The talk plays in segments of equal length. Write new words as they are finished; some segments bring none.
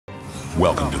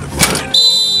Welcome to the grind.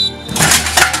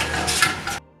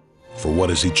 For what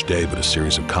is each day but a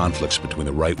series of conflicts between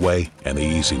the right way and the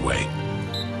easy way?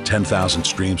 10,000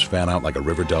 streams fan out like a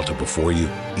river delta before you,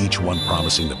 each one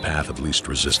promising the path of least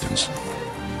resistance.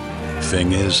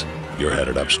 Thing is, you're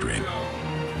headed upstream.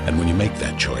 And when you make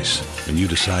that choice, when you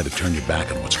decide to turn your back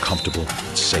on what's comfortable,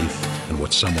 safe, and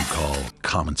what some would call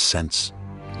common sense,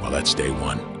 well, that's day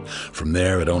one. From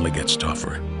there, it only gets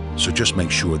tougher. So just make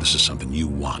sure this is something you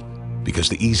want, because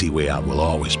the easy way out will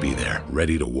always be there,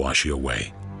 ready to wash you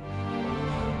away.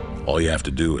 All you have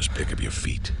to do is pick up your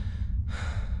feet.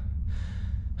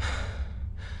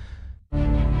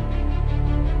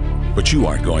 But you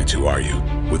aren't going to, are you?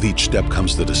 With each step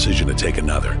comes the decision to take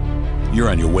another. You're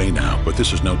on your way now, but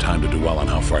this is no time to dwell on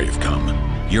how far you've come.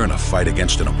 You're in a fight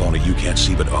against an opponent you can't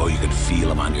see, but oh, you can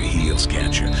feel him on your heels,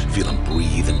 can't you? Feel him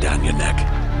breathing down your neck.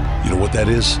 You know what that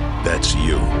is? That's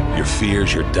you. Your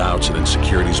fears, your doubts, and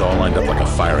insecurities all lined up like a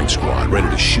firing squad, ready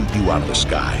to shoot you out of the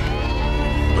sky.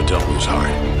 But don't lose heart.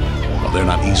 While they're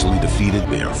not easily defeated,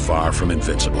 they are far from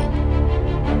invincible.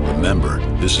 Remember,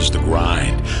 this is the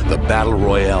grind, the battle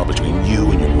royale between you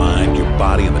and your mind, your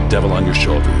body, and the devil on your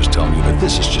shoulder is telling you that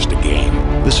this is just a game.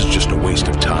 This is just a waste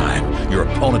of time. Your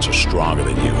opponents are stronger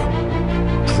than you.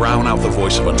 Drown out the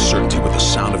voice of uncertainty with the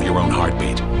sound of your own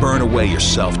heartbeat. Burn away your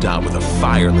self-doubt with a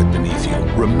fire lit beneath you.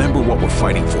 Remember what we're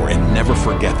fighting for, and never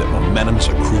forget that momentum's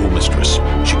a cruel mistress.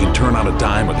 She can turn on a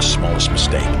dime with the smallest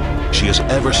mistake. She is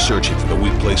ever searching for the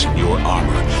weak place in your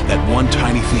armor, that one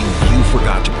tiny thing you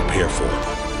forgot to prepare for.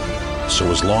 So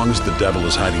as long as the devil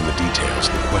is hiding the details,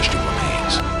 the question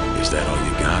remains, is that all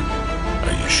you got?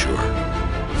 Are you sure?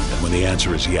 And when the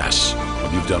answer is yes,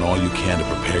 when you've done all you can to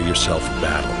prepare yourself for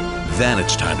battle, then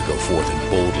it's time to go forth and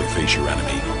boldly face your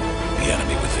enemy, the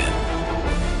enemy within.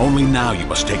 Only now you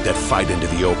must take that fight into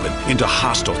the open, into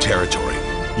hostile territory.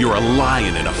 You're a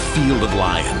lion in a field of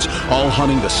lions, all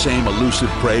hunting the same elusive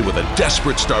prey with a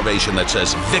desperate starvation that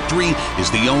says victory is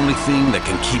the only thing that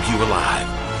can keep you alive.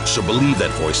 So believe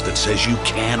that voice that says you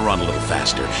can run a little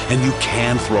faster, and you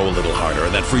can throw a little harder,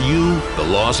 and that for you, the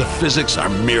laws of physics are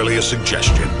merely a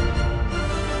suggestion.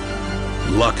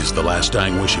 Luck is the last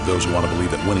dying wish of those who want to believe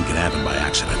that winning can happen by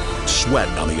accident. Sweat,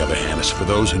 on the other hand, is for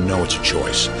those who know it's a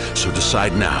choice. So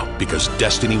decide now, because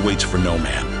destiny waits for no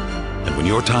man. And when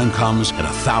your time comes and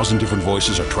 1,000 different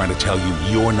voices are trying to tell you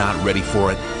you're not ready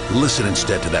for it, listen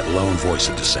instead to that lone voice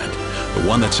of dissent. The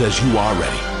one that says you are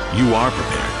ready, you are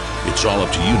prepared. It's all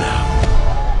up to you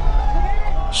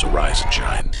now. So rise and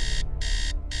shine.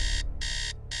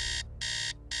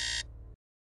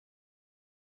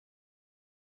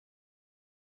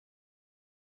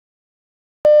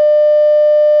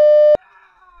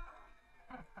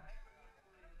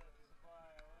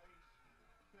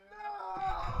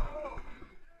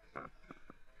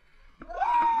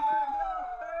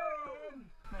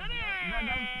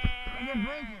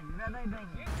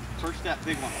 First step,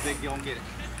 big one. Big, you won't get it.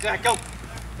 Zach, go.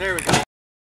 There we go.